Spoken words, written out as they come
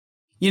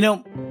You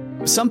know,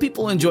 some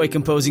people enjoy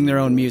composing their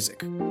own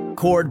music,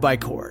 chord by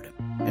chord,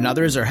 and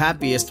others are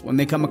happiest when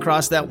they come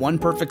across that one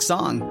perfect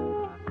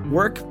song.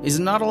 Work is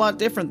not a lot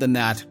different than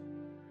that.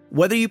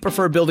 Whether you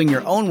prefer building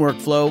your own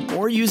workflow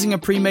or using a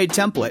pre-made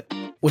template,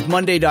 with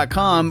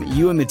Monday.com,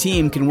 you and the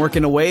team can work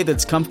in a way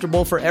that's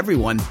comfortable for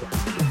everyone.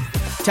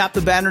 Tap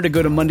the banner to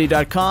go to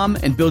Monday.com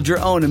and build your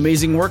own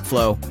amazing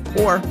workflow,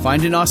 or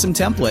find an awesome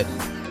template.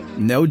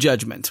 No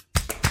judgment.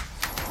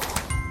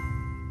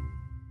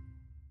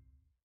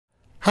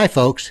 Hi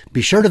folks,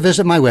 be sure to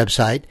visit my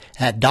website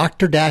at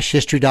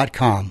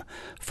dr-history.com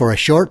for a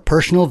short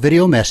personal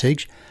video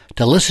message,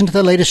 to listen to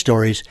the latest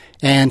stories,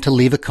 and to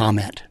leave a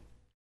comment.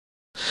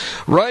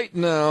 Right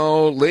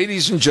now,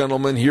 ladies and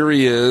gentlemen, here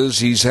he is.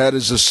 He's had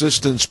his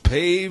assistants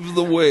pave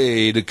the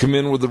way to come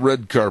in with the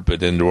red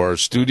carpet into our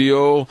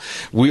studio.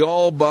 We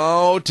all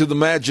bow to the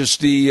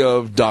majesty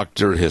of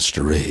Dr.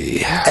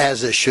 History.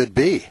 As it should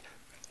be.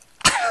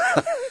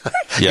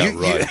 Yeah,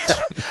 right.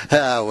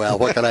 Well,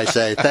 what can I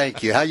say?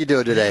 Thank you. How you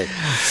doing today?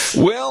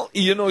 Well,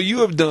 you know, you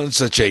have done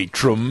such a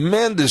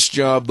tremendous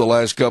job the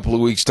last couple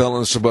of weeks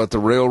telling us about the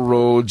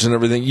railroads and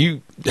everything.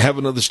 You have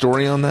another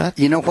story on that?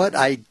 You know what?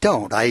 I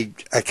don't. I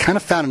kind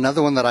of found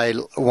another one that I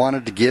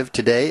wanted to give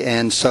today,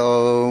 and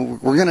so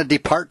we're going to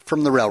depart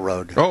from the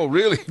railroad. Oh,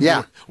 really?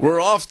 Yeah.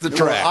 We're off the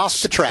track. We're off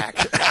the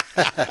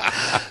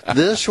track.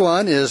 This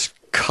one is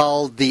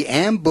called The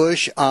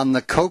Ambush on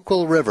the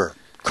Coquille River.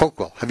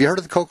 Coquille. Have you heard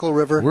of the Coquille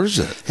River? Where's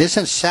it? It's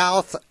in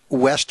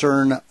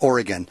southwestern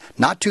Oregon,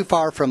 not too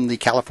far from the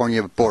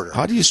California border.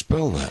 How do you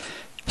spell that?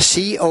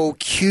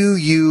 Coquille.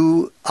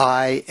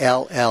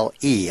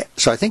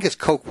 So I think it's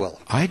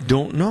Coquille. I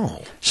don't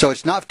know. So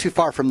it's not too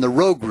far from the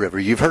Rogue River.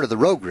 You've heard of the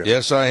Rogue River?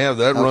 Yes, I have.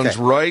 That runs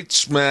right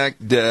smack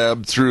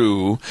dab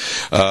through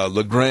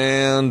La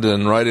Grande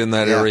and right in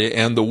that area.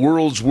 And the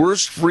world's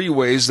worst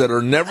freeways that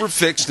are never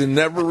fixed and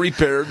never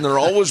repaired, and they're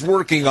always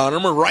working on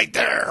them, are right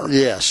there.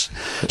 Yes.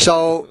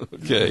 So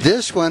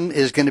This one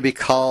is going to be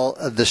called,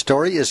 the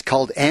story is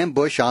called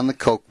Ambush on the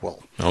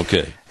Coquille.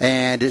 Okay.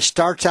 And it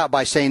starts out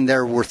by saying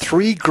there were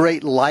three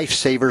great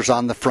lifesavers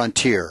on the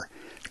frontier: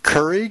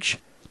 courage,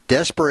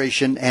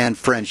 desperation, and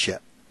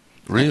friendship.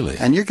 Really?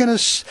 And you're going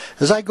to,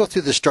 as I go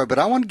through this story, but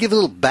I want to give a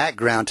little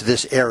background to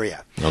this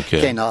area.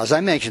 Okay, now, as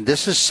I mentioned,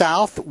 this is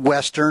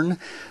southwestern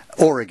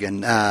Oregon,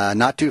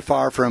 not too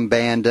far from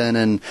Bandon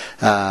and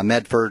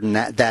Medford and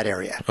that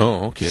area.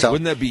 Oh, okay. So,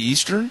 wouldn't that be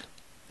eastern?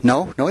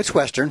 No, it's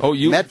western.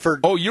 Medford.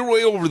 Oh, you're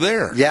way over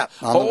there. Yeah,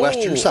 on the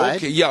western side.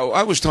 Okay, yeah,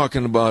 I was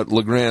talking about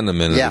La Grande a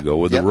minute ago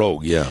with the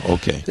Rogue. Yeah,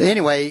 okay.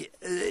 Anyway,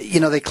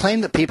 they claim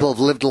that people have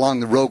lived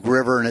along the Rogue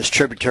River and its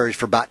tributaries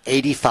for about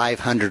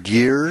 8,500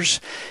 years.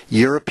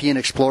 European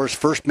explorers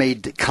first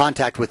made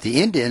contact with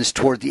the Indians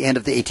toward the end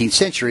of the 18th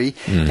century,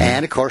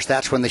 and of course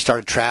that's when they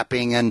started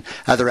trapping and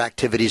other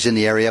activities in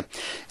the area.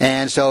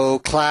 And so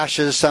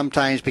clashes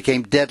sometimes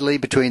became deadly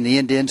between the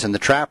Indians and the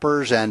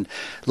trappers, and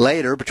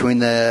later between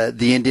the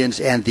Indians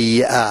and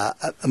the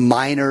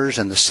miners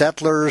and the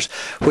settlers,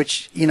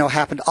 which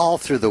happened all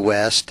through the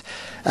West.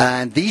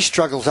 And these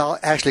struggles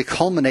actually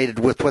culminated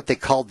with what they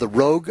called the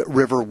Rogue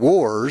River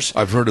Wars.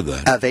 I've heard of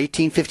that. Of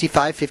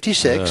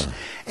 1855-56. Yeah.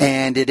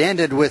 And it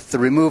ended with the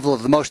removal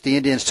of most of the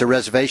Indians to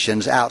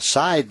reservations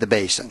outside the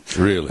basin.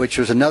 Really? Which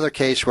was another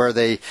case where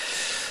they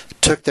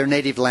took their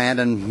native land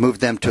and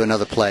moved them to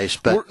another place.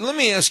 But let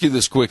me ask you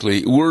this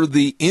quickly. Were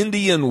the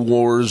Indian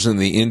wars and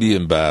the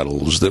Indian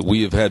battles, that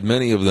we have had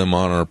many of them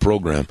on our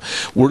program,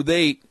 were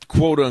they,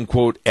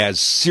 quote-unquote,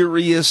 as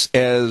serious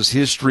as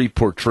history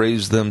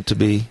portrays them to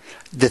be?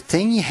 The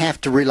thing you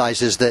have to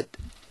realize is that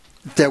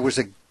there was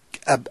a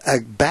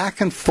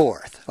back and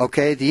forth,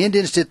 okay? The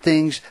Indians did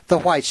things, the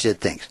whites did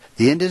things.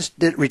 The Indians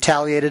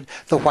retaliated,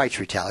 the whites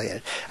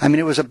retaliated. I mean,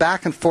 it was a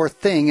back and forth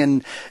thing,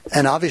 and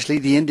obviously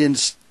the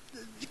Indians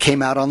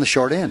came out on the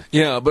short end.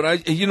 Yeah,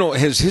 but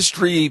has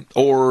history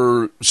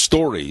or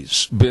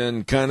stories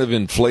been kind of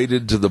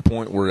inflated to the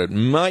point where it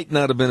might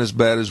not have been as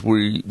bad as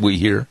we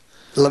hear?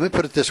 Let me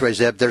put it this way,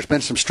 Zeb. There's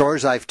been some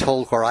stories I've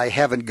told where I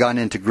haven't gone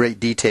into great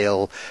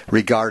detail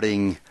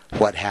regarding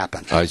what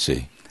happened. I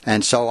see.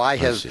 And so I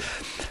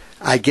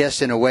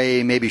guess in a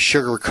way, maybe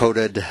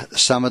sugar-coated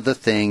some of the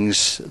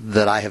things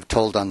that I have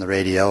told on the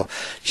radio,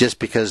 just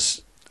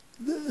because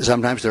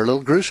sometimes they're a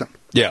little gruesome.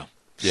 Yeah.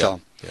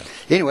 So,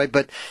 anyway,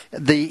 but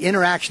the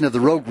interaction of the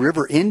Rogue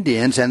River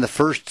Indians and the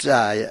first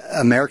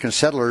American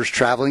settlers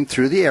traveling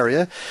through the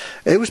area,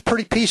 it was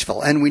pretty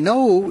peaceful. And we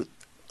know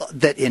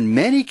that in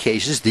many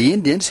cases the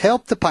Indians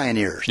helped the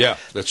pioneers. Yeah,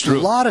 that's true.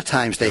 A lot of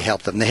times they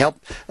helped them. They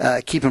helped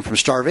keep them from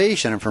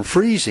starvation and from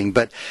freezing.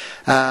 But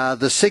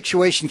the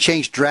situation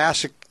changed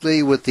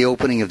drastically with the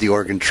opening of the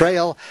Oregon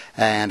Trail,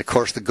 and of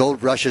course the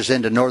gold rushes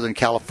into northern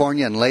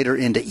California and later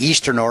into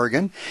eastern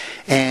Oregon,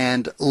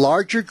 and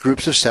larger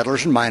groups of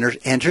settlers and miners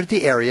entered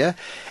the area,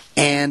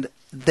 and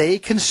they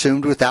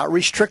consumed without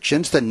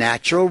restrictions the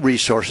natural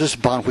resources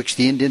upon which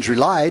the Indians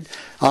relied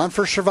on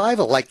for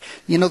survival, like,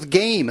 the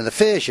game and the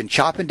fish and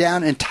chopping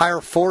down entire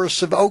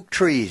forests of oak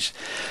trees.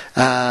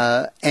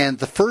 And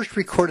the first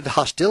recorded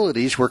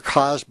hostilities were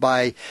caused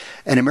by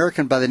an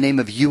American by the name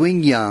of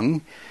Ewing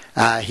Young.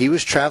 He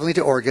was traveling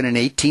to Oregon in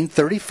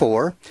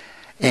 1834,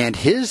 and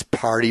his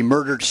party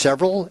murdered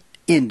several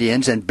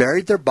Indians and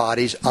buried their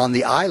bodies on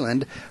the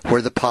island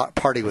where the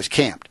party was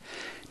camped.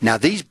 Now,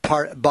 these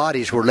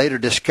bodies were later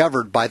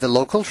discovered by the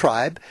local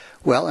tribe.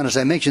 Well, and as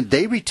I mentioned,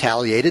 they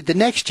retaliated the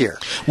next year.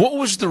 What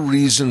was the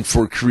reason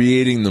for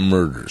creating the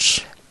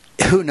murders?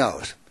 Who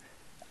knows?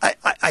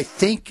 I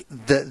think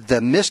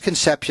the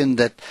misconception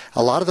that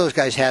a lot of those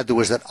guys had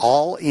was that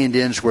all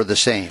Indians were the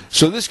same.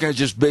 So this guy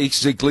just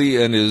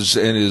basically and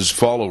his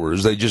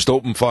followers, they just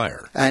opened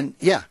fire. And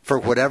yeah, for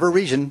whatever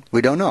reason,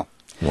 we don't know.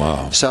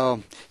 Wow.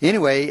 So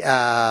anyway,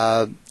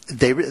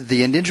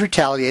 the Indians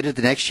retaliated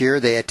the next year.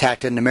 They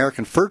attacked an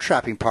American fur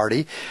trapping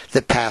party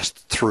that passed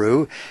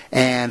through,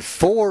 and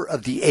 4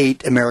 of the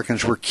 8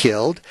 Americans were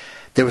killed.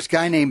 There was a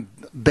guy named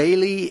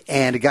Bailey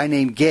and a guy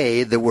named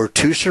Gay that were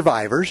 2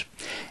 survivors.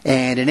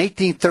 And in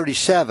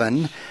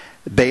 1837,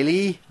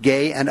 Bailey,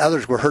 Gay, and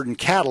others were herding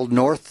cattle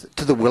north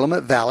to the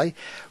Willamette Valley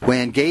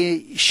when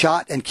Gay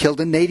shot and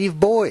killed a native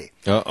boy.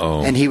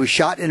 Uh-oh. And he was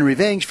shot in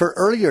revenge for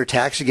earlier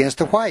attacks against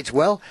the whites.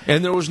 Well,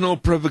 and there was no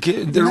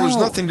provocation. There was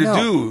nothing to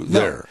do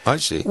there. I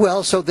see.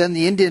 Well, so then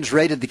the Indians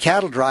raided the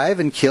cattle drive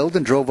and killed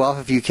and drove off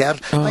a few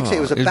cattle. Like I say,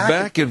 it was a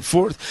back and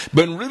forth.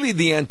 But really,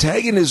 the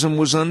antagonism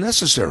was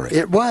unnecessary.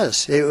 It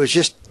was. It was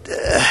just,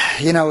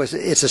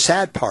 it's a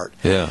sad part.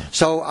 Yeah.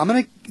 So I'm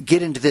going to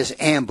get into this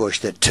ambush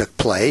that took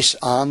place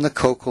on the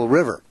Coquille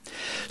River.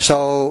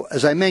 So,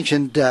 as I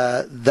mentioned,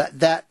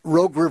 that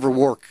Rogue River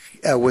War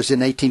was in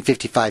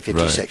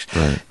 1855-56.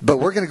 Right. But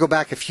we're going to go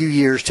back a few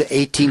years to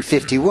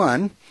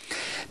 1851.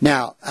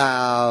 Now,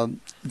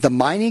 the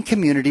mining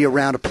community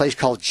around a place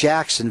called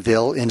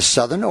Jacksonville in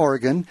southern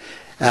Oregon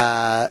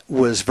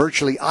was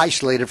virtually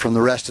isolated from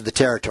the rest of the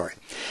territory.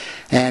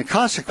 And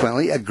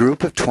consequently, a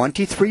group of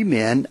 23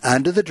 men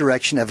under the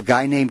direction of a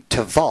guy named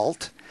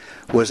Tevault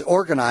was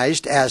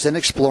organized as an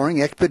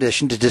exploring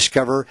expedition to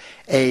discover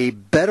a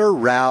better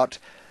route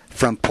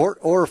from Port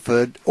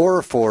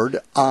Orford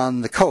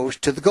on the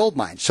coast to the gold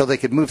mine so they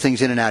could move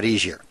things in and out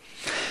easier.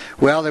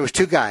 Well, there was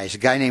 2 guys, a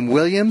guy named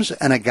Williams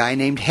and a guy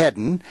named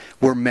Hedden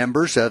were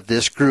members of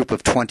this group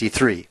of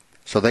 23.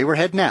 So they were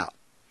heading out.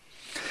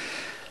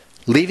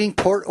 Leaving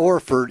Port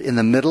Orford in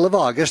the middle of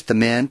August, the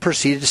men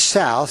proceeded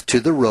south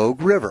to the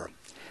Rogue River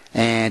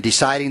and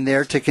deciding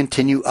there to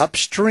continue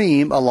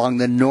upstream along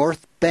the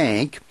north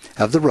bank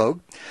of the Rogue.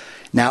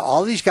 Now,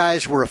 all these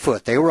guys were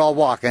afoot. They were all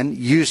walking,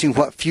 using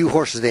what few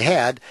horses they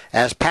had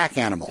as pack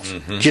animals,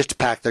 just to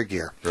pack their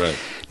gear. Right.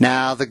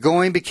 Now, the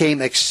going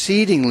became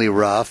exceedingly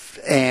rough,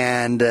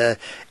 and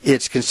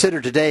it's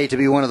considered today to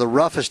be one of the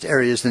roughest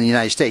areas in the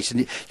United States.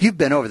 And you've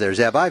been over there,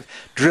 Zeb. I've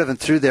driven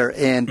through there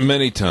and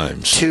many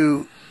times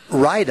to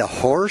ride a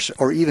horse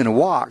or even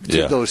walk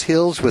through those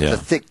hills with the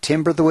thick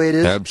timber the way it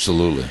is.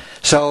 Absolutely.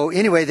 So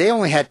anyway, they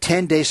only had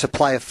 10-day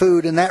supply of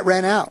food, and that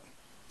ran out.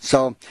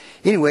 So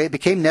anyway, it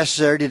became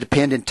necessary to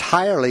depend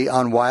entirely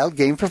on wild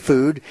game for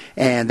food,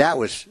 and that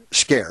was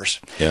scarce.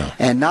 Yeah.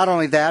 And not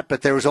only that,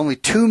 but there was only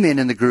 2 men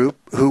in the group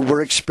who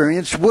were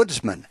experienced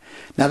woodsmen.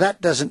 Now,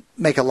 that doesn't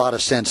make a lot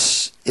of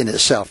sense in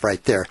itself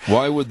right there.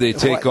 Why would they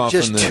take off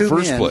in the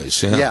first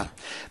place? Yeah.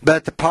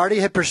 But the party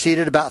had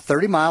proceeded about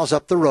 30 miles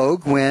up the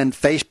Rogue when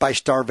faced by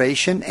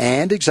starvation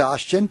and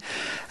exhaustion.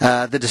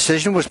 The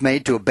decision was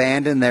made to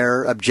abandon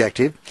their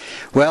objective.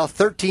 Well,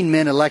 13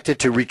 men elected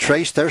to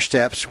retrace their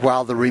steps,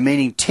 while the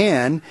remaining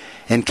 10,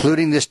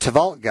 including this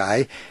Tevault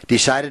guy,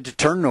 decided to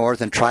turn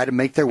north and try to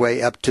make their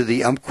way up to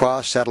the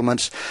Umpqua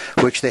settlements,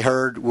 which they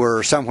heard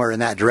were somewhere in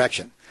that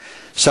direction.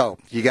 So,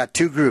 you got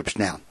 2 groups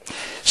now.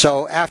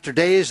 So, after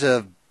days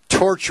of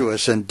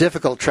tortuous and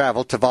difficult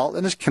travel, Tevault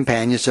and his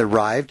companions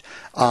arrived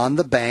on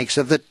the banks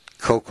of the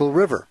Coquille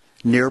River,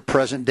 near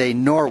present-day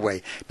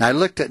Norway. Now, I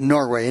looked at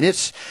Norway, and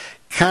it's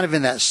kind of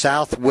in that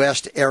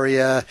southwest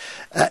area.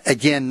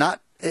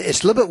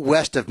 It's a little bit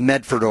west of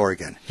Medford,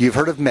 Oregon. You've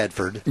heard of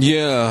Medford.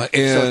 Yeah.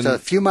 And so it's a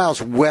few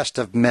miles west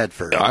of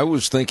Medford. I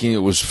was thinking it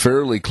was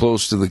fairly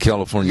close to the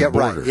California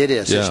border. Right. It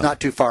is. Yeah. It's not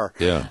too far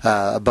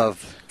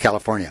above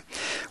California.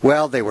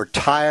 Well, they were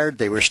tired.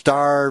 They were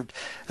starved.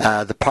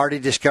 The party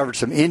discovered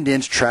some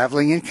Indians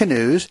traveling in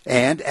canoes,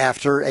 and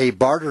after a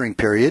bartering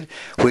period,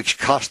 which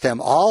cost them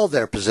all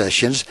their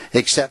possessions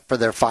except for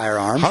their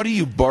firearms. How do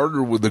you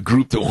barter with a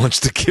group that wants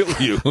to kill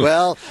you?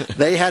 Well,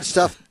 they had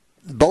stuff.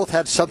 Both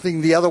had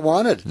something the other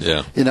wanted.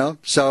 Yeah.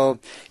 So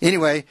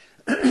anyway,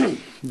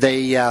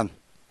 they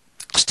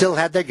still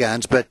had their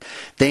guns, but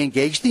they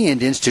engaged the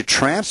Indians to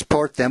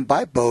transport them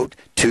by boat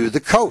to the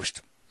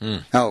coast.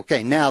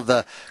 Okay, now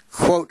the,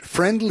 quote,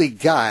 friendly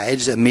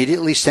guides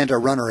immediately sent a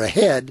runner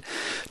ahead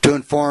to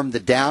inform the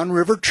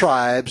downriver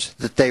tribes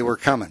that they were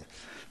coming.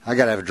 I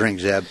got to have a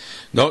drink, Zeb.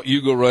 No,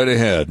 you go right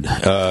ahead.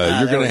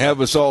 You're going to have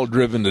us all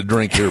driven to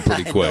drink here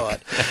pretty quick.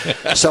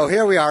 So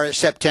here we are at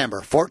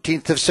September,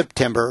 14th of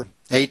September,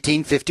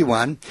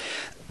 1851.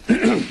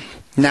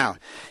 Now,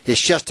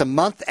 it's just a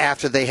month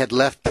after they had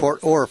left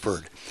Port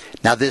Orford.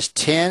 Now,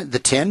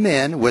 the 10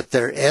 men with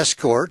their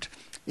escort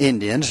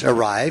Indians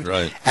arrived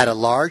at a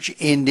large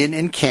Indian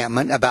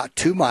encampment about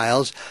 2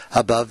 miles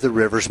above the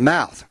river's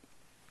mouth.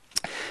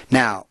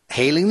 Now,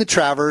 hailing the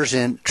travelers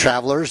in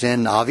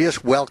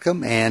obvious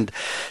welcome and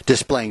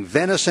displaying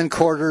venison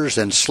quarters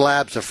and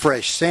slabs of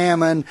fresh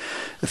salmon,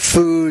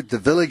 food, the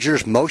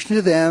villagers motioned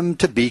to them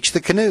to beach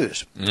the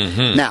canoes.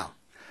 Mm-hmm. Now,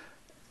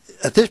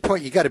 at this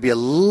point, you got to be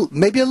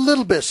maybe a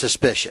little bit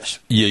suspicious.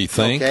 You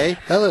think? Okay,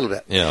 a little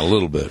bit. Yeah, a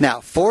little bit.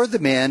 Now, 4 of the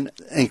men,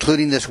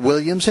 including this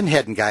Williams and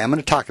Hedden guy, I'm going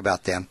to talk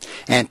about them,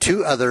 and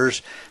 2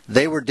 others,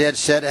 they were dead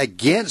set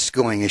against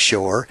going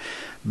ashore.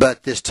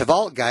 But this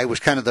Tavalt guy was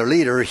kind of their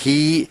leader.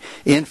 He,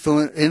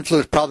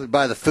 influenced probably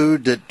by the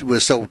food that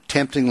was so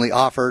temptingly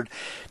offered,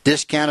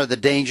 discounted the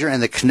danger,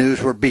 and the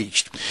canoes were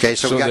beached. Okay,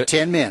 so we got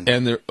 10 men.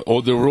 And there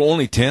were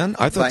only 10?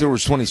 I thought there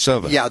was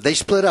 27. Yeah, they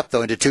split up,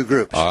 though, into 2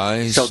 groups.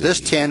 So this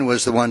 10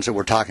 was the ones that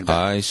we're talking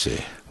about. I see.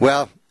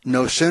 Well,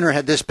 no sooner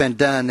had this been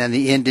done than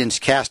the Indians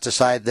cast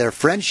aside their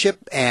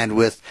friendship, and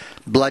with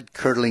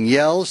blood-curdling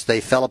yells,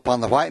 they fell upon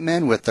the white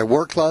men with their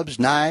war clubs,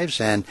 knives,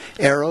 and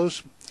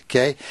arrows.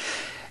 Okay.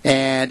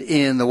 And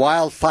in the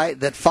wild fight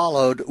that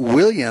followed,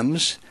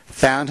 Williams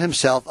found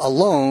himself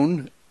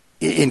alone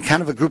in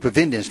kind of a group of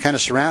Indians, kind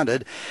of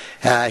surrounded.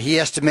 He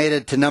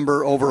estimated to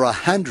number over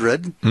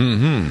 100.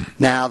 Mm-hmm.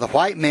 Now, the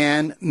white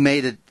man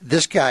Williams,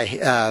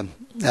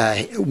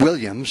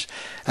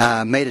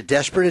 made a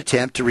desperate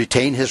attempt to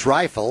retain his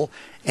rifle,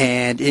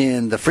 and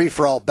in the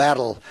free-for-all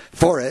battle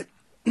for it,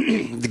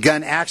 the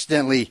gun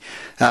accidentally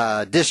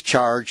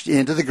discharged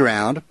into the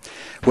ground.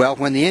 Well,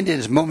 when the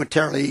Indians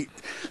momentarily...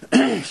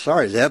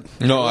 Sorry, Zeb.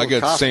 No, I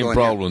got the same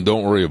problem. Here.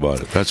 Don't worry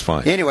about it. That's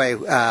fine. Anyway,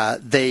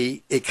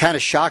 it kind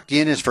of shocked the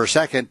Indians for a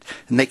second,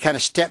 and they kind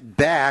of stepped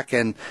back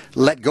and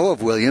let go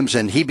of Williams,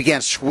 and he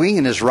began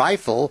swinging his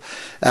rifle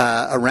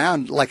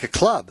around like a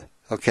club.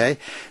 Okay.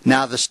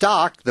 Now the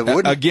stock, the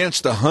wooden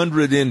against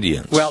 100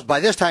 Indians. Well,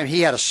 by this time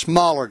he had a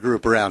smaller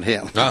group around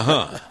him.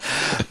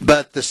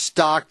 But the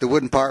stock, the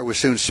wooden part, was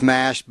soon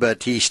smashed.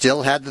 But he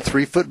still had the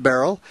 3-foot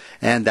barrel,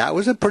 and that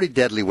was a pretty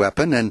deadly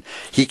weapon. And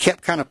he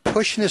kept kind of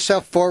pushing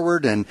himself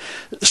forward and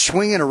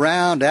swinging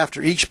around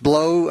after each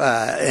blow,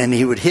 and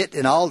he would hit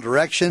in all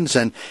directions.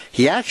 And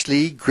he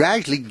actually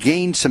gradually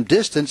gained some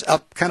distance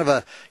up kind of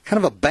a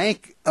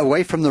bank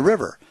away from the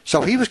river.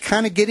 So he was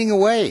kind of getting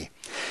away.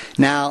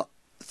 Now,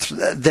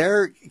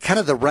 they're kind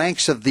of the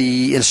ranks of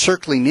the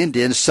encircling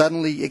Indians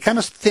suddenly, it kind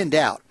of thinned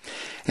out.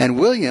 And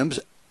Williams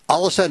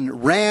all of a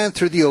sudden ran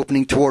through the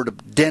opening toward a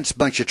dense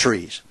bunch of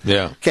trees.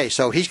 Yeah. Okay,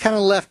 so he's kind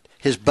of left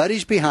his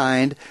buddies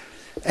behind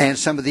and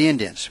some of the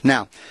Indians.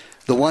 Now,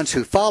 the ones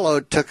who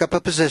followed took up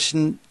a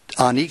position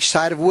on each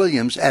side of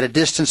Williams at a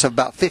distance of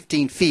about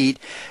 15 feet,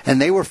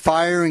 and they were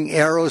firing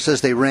arrows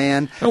as they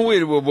ran. Oh,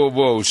 wait,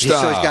 whoa,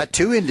 stop. So he's got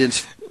 2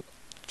 Indians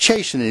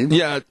chasing him.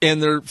 Yeah,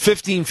 and they're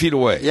 15 feet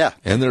away. Yeah.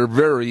 And they're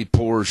very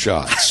poor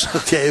shots.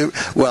 Okay,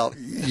 well,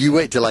 you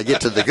wait till I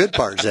get to the good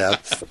part, Zeb.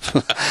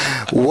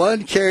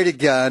 One carried a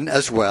gun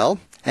as well,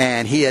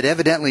 and he had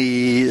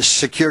evidently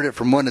secured it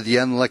from one of the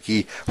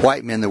unlucky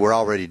white men that were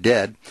already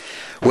dead.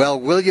 Well,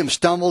 William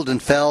stumbled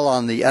and fell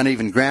on the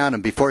uneven ground,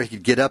 and before he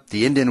could get up,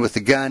 the Indian with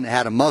the gun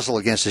had a muzzle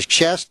against his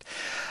chest,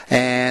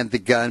 and the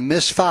gun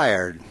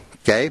misfired.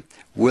 Okay?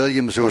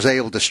 Williams was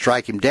able to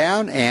strike him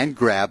down and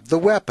grab the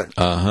weapon.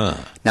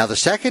 Now, the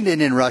second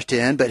Indian rushed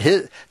in, but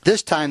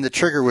this time the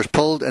trigger was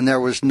pulled and there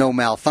was no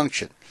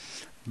malfunction.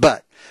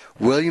 But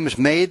Williams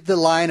made the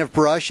line of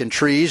brush and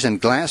trees and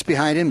glanced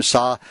behind him and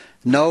saw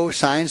no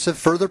signs of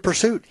further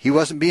pursuit. He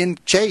wasn't being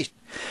chased.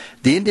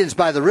 The Indians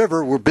by the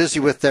river were busy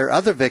with their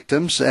other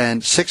victims,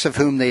 and 6 of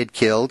whom they had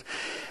killed.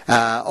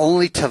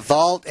 Only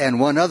Tavalt and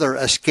 1 other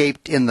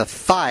escaped in the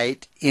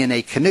fight in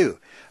a canoe.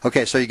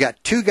 Okay, so you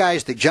got 2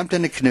 guys that jumped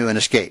in a canoe and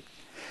escaped.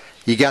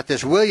 You got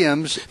this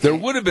Williams. There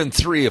would have been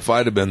 3 if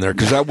I'd have been there,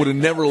 because I would have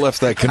never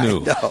left that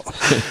canoe. No.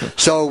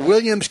 So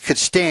Williams could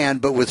stand,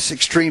 but with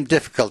extreme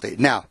difficulty.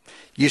 Now,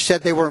 you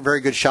said they weren't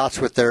very good shots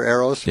with their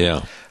arrows?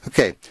 Yeah.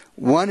 Okay,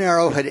 1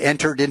 arrow had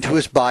entered into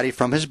his body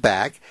from his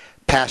back,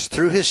 passed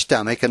through his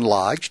stomach, and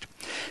lodged.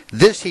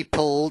 This he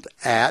pulled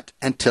at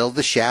until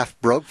the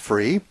shaft broke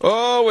free.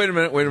 Oh, wait a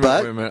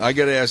minute. I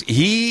got to ask.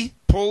 He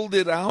pulled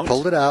it out?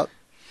 Pulled it out.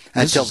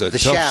 Until this is a the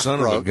tough shaft son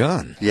broke. of a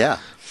gun. Yeah.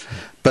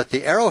 But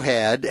the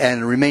arrowhead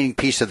and the remaining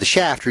piece of the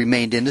shaft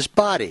remained in his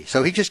body.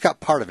 So he just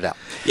got part of it out.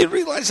 You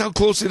realize how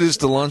close it is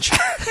to lunch?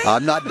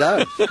 I'm not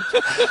done.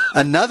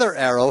 Another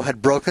arrow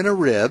had broken a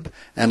rib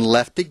and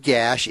left a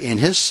gash in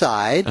his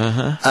side.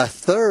 A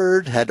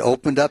third had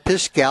opened up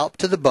his scalp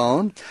to the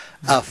bone.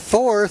 A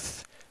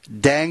fourth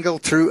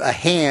dangled through a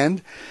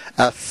hand.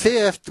 A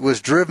fifth was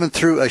driven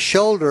through a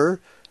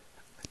shoulder.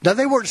 Now,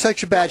 they weren't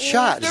such a bad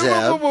shot, Zeb.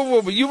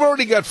 Whoa. You've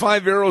already got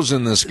 5 arrows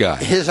in this guy.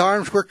 His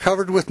arms were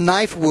covered with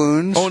knife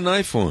wounds. Oh,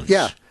 knife wounds.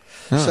 Yeah.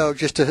 So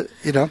just to,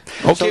 Okay,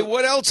 So-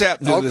 what else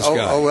happened to this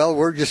guy? well,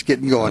 we're just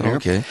getting going here.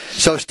 Okay.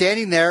 So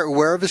standing there,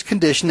 aware of his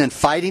condition and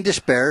fighting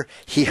despair,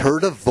 he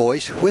heard a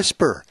voice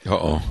whisper,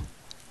 Uh-oh.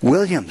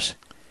 Williams.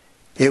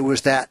 It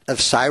was that of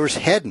Cyrus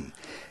Hedden,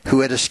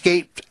 who had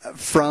escaped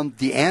from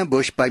the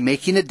ambush by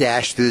making a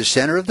dash through the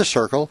center of the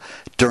circle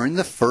during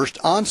the first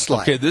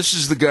onslaught. Okay, this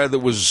is the guy that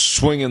was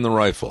swinging the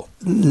rifle.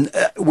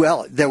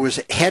 Well, there was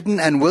Hedden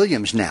and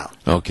Williams now.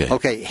 Okay.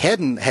 Okay,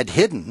 Hedden had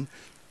hidden.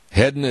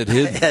 Hedden had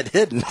hidden. Had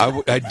hidden.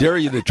 I dare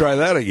you to try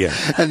that again.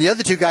 And the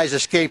other two guys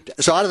escaped.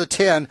 So out of the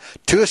 10,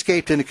 2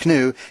 escaped in a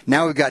canoe.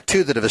 Now we've got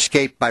 2 that have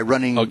escaped by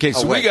running Okay,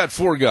 so away. we got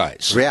 4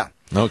 guys. Yeah.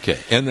 Okay,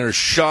 and they're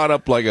shot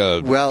up like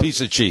a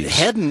piece of cheese.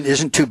 Hedden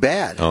isn't too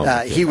bad. Oh,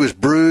 okay. He was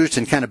bruised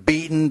and kind of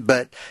beaten,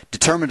 but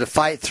determined to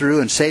fight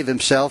through and save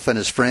himself and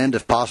his friend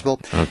if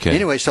possible. Okay.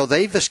 Anyway, so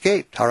they've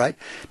escaped, all right?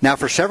 Now,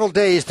 for several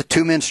days, the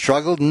 2 men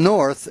struggled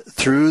north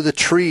through the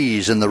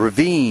trees and the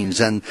ravines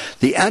and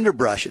the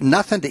underbrush.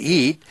 Nothing to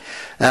eat,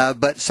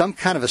 but some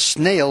kind of a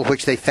snail,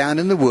 which they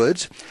found in the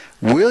woods.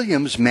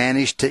 Williams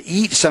managed to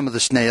eat some of the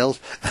snails,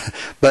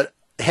 but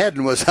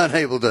Hedden was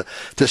unable to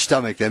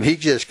stomach them. He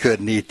just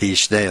couldn't eat these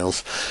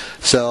snails.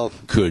 So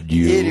Could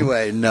you?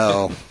 Anyway,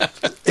 no.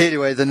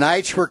 Anyway, the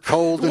nights were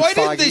cold and Why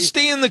foggy. didn't they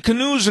stay in the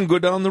canoes and go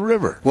down the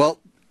river? Well,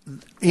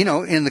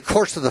 in the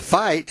course of the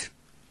fight,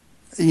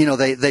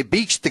 they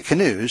beached the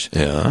canoes,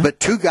 Yeah. but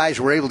 2 guys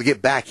were able to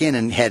get back in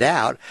and head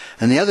out,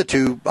 and the other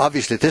 2,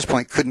 obviously at this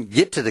point, couldn't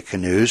get to the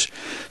canoes,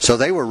 so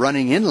they were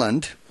running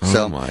inland.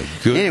 So, Oh, my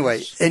goodness.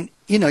 Anyway, and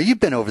you've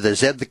been over there,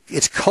 Zeb.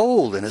 It's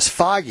cold and it's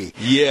foggy.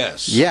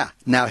 Yes. Yeah.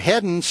 Now,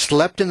 Hedden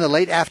slept in the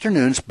late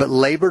afternoons, but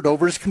labored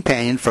over his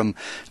companion from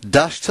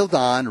dusk till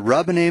dawn,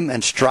 rubbing him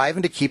and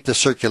striving to keep the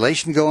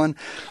circulation going.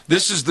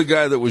 This is the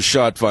guy that was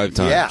shot 5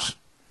 times. Yeah.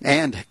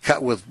 And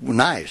cut with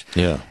knives.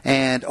 Yeah.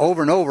 And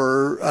over,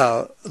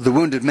 the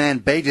wounded man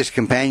begged his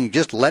companion,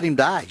 just let him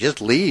die,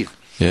 just leave.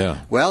 Yeah.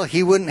 Well,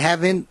 he wouldn't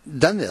have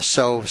done this,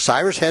 so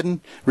Cyrus Hedden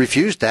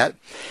refused that.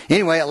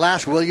 Anyway, at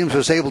last, Williams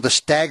was able to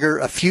stagger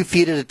a few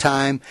feet at a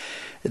time.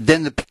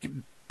 Then the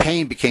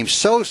pain became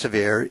so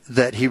severe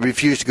that he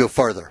refused to go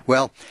further.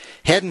 Well,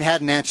 Hedden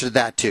had an answer to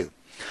that, too.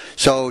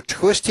 So,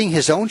 twisting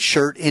his own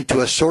shirt into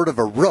a sort of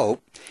a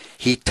rope,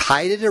 he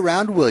tied it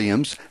around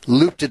Williams,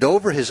 looped it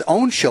over his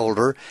own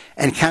shoulder,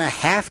 and kind of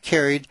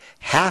half-carried,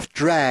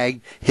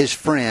 half-dragged his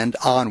friend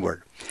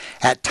onward.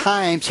 At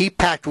times, he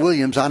packed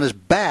Williams on his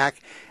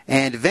back,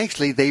 and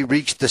eventually they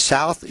reached the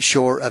south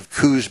shore of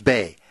Coos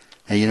Bay.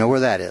 And you know where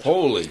that is.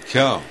 Holy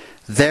cow.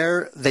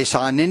 There, they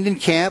saw an Indian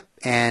camp,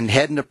 and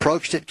Hedden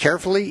approached it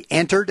carefully,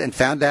 entered, and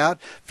found out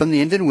from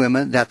the Indian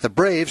women that the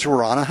braves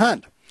were on a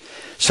hunt.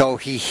 So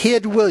he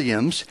hid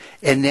Williams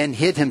and then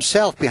hid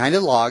himself behind a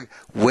log,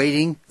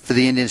 waiting for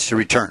the Indians to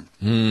return.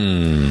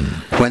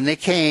 When they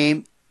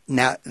came,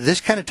 now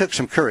this kind of took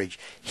some courage.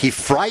 He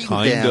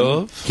frightened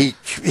them.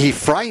 He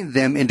frightened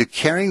them into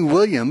carrying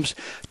Williams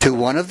to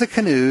one of the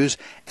canoes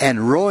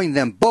and rowing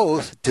them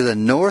both to the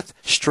North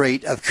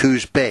Strait of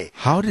Coos Bay.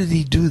 How did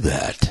he do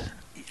that?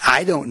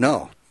 I don't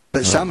know.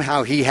 But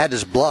somehow he had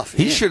his bluff.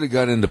 He should have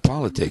got into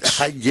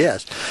politics. I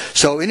guess.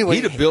 So anyway,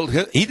 He'd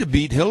have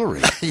beat Hillary.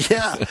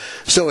 yeah.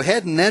 So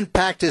Hedden then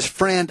packed his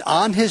friend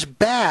on his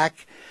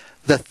back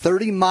the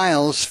 30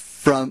 miles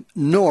from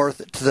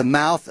north to the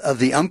mouth of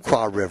the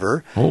Umpqua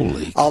River.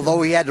 Holy.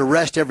 Although he had to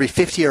rest every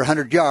 50 or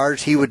 100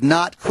 yards, he would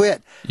not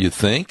quit. You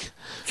think?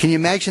 Can you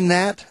imagine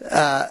that?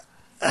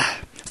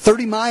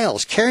 30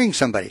 miles carrying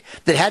somebody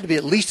that had to be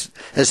at least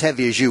as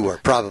heavy as you were,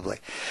 probably.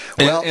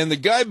 Well, And the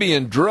guy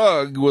being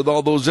drugged with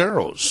all those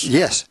arrows.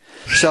 yes.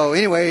 So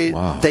anyway,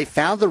 Wow. They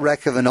found the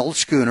wreck of an old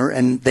schooner,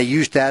 and they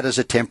used that as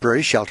a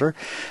temporary shelter.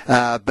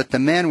 But the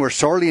men were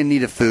sorely in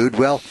need of food.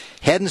 Well,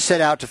 Hedden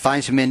set out to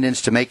find some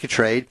Indians to make a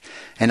trade,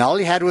 and all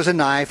he had was a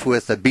knife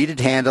with a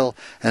beaded handle,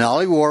 and all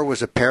he wore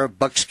was a pair of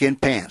buckskin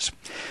pants.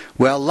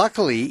 Well,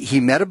 luckily, he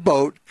met a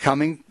boat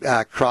coming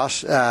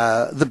across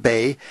the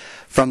bay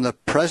from the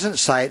present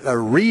site of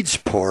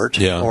Reedsport,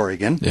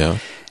 Oregon. Yeah.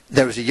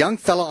 There was a young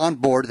fellow on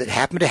board that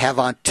happened to have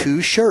on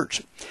 2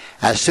 shirts.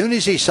 As soon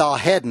as he saw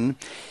Hedden,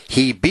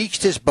 he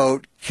beached his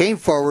boat, came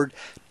forward,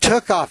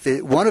 took off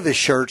one of his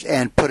shirts,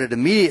 and put it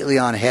immediately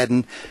on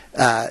Hedden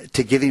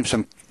to give him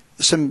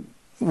some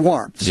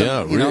warmth.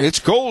 It's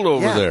cold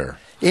over there.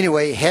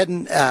 Anyway,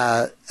 Hedden,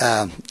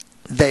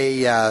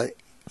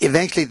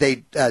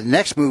 eventually,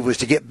 next move was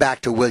to get back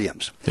to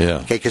Williams. Yeah.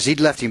 Okay, because he'd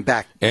left him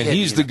back. And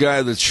he's the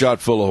guy that's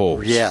shot full of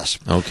holes. Yes.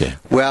 Okay.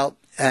 Well,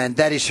 and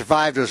that he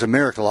survived was a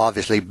miracle,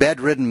 obviously.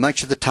 Bedridden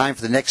much of the time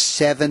for the next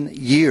 7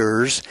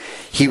 years.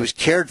 He was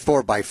cared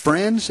for by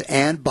friends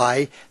and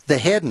by the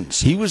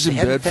Heddens. He was in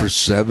bed for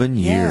 7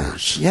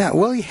 years. Yeah,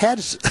 well, he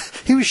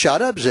was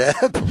shot up,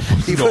 Zeb.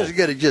 He wasn't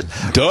going to just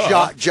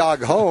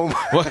jog home.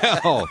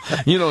 Well,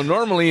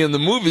 normally in the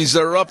movies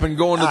they're up and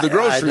going to the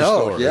grocery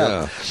store.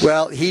 Yeah.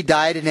 Well, he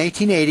died in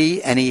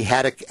 1880, and he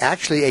had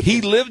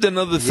he lived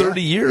another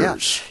 30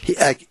 years.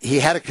 Yeah. He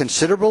had a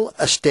considerable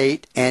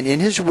estate, and in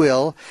his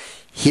will,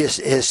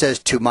 it says,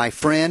 to my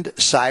friend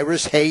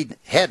Cyrus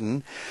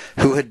Hedden,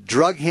 who had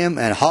drugged him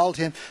and hauled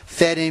him,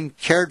 fed him,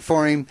 cared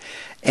for him,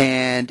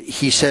 and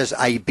he says,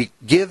 I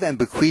give and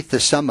bequeath the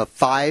sum of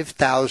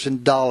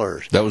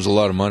 $5,000. That was a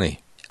lot of money.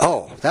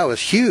 Oh, that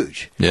was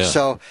huge. Yeah.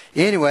 So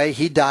anyway,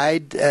 he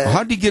died.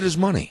 How did he get his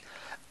money?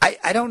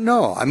 I don't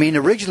know. I mean,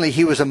 originally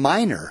he was a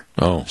miner.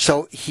 Oh.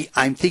 So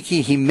I'm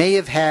thinking he may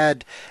have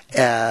had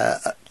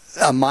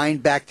a mine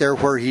back there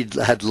where he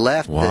had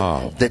left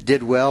that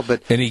did well.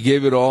 And he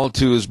gave it all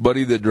to his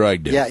buddy that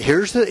dragged him. Yeah,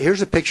 here's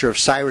a picture of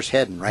Cyrus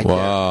Hedden right there.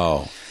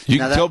 Wow. You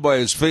can tell by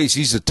his face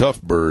he's a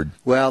tough bird.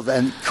 Well,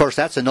 and of course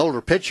that's an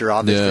older picture,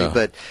 obviously. Yeah.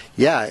 But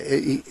yeah,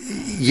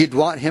 you'd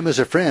want him as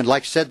a friend.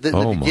 Like I said in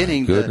the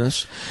beginning, my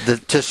goodness.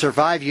 To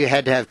survive, you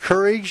had to have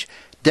courage,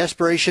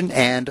 desperation,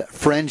 and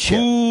friendship.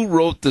 Who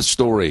wrote the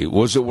story?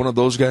 Was it one of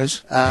those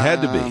guys?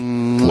 Had to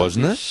be,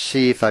 wasn't it?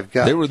 See if I've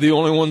got. They were the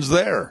only ones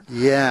there.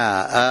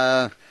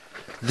 Yeah.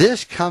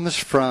 This comes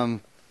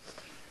from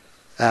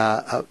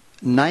about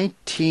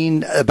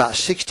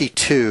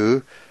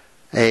 62.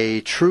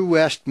 A True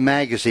West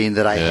magazine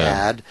that I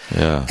had,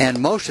 and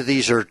most of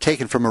these are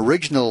taken from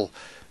original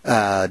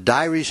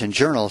diaries and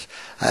journals,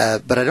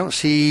 but I don't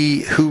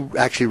see who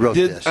actually wrote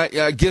this.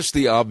 I guess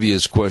the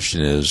obvious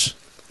question is,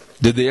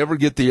 did they ever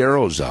get the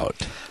arrows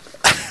out?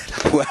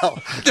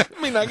 Well, I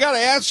mean, I got to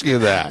ask you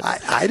that.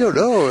 I don't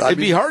know. It'd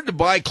be hard to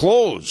buy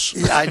clothes.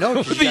 I know.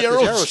 With the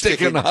arrows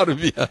sticking out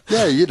of you.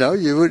 Yeah, you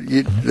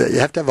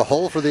have to have a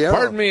hole for the arrow.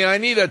 Pardon me, I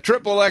need a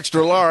triple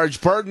extra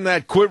large. Pardon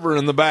that quiver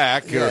in the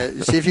back. Yeah,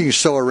 see if you can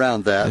sew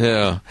around that.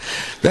 Yeah,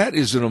 that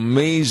is an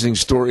amazing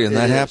story, and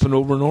that happened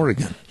over in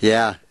Oregon.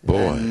 Yeah,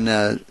 boy.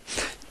 And,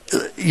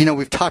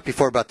 we've talked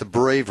before about the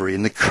bravery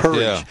and the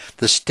courage,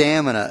 the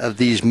stamina of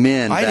these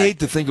men. I'd hate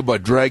to think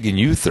about dragging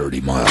you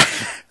 30 miles.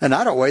 And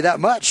I don't weigh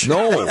that much.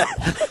 No.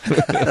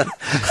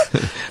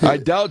 I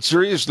doubt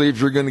seriously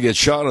if you're going to get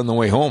shot on the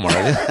way home, are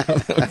you?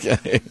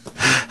 Okay.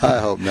 I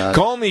hope not.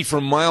 Call me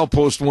from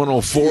milepost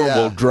 104.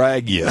 We'll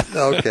drag you.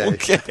 Okay.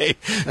 Okay.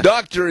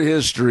 Doctor of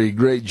History,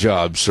 great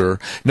job, sir.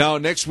 Now,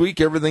 next week,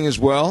 everything is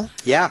well?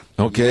 Yeah.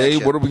 Okay.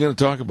 What are we going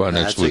to talk about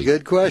next week? That's a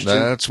good question.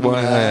 That's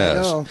why I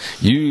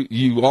asked.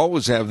 You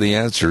always have the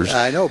answers.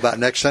 I know. About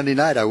next Sunday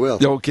night, I will.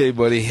 Okay,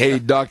 buddy. Hey,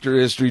 Doctor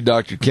of History,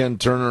 Dr. Ken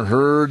Turner,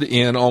 heard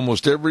in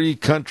almost every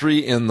country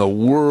in the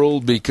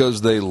world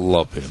because they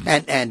love him.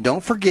 And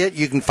don't forget,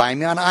 you can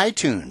find me on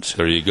iTunes.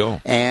 There you go.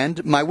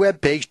 And my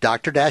webpage,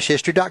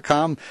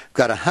 dr-history.com.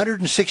 Got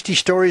 160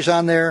 stories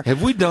on there.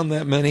 Have we done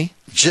that many?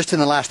 Just in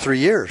the last 3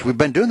 years. We've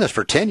been doing this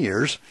for 10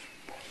 years.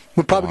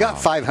 We've probably got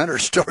 500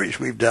 stories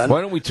we've done. Why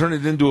don't we turn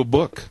it into a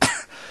book?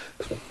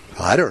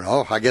 I don't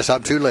know. I guess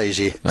I'm too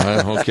lazy.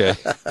 Okay.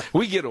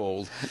 We get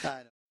old.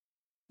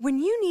 When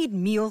you need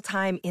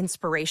mealtime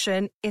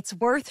inspiration, it's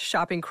worth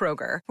shopping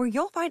Kroger, where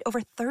you'll find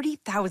over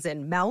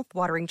 30,000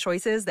 mouth-watering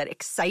choices that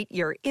excite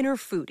your inner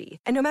foodie.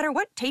 And no matter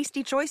what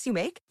tasty choice you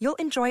make, you'll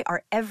enjoy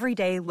our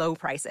everyday low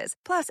prices,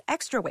 plus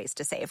extra ways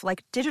to save,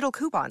 like digital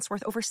coupons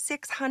worth over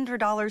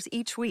 $600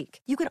 each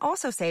week. You can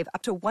also save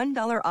up to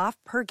 $1 off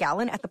per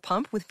gallon at the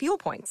pump with fuel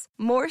points.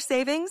 More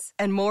savings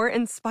and more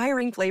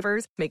inspiring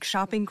flavors make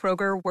shopping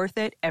Kroger worth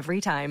it every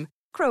time.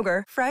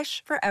 Kroger,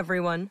 fresh for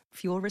everyone.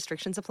 Fuel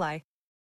restrictions apply.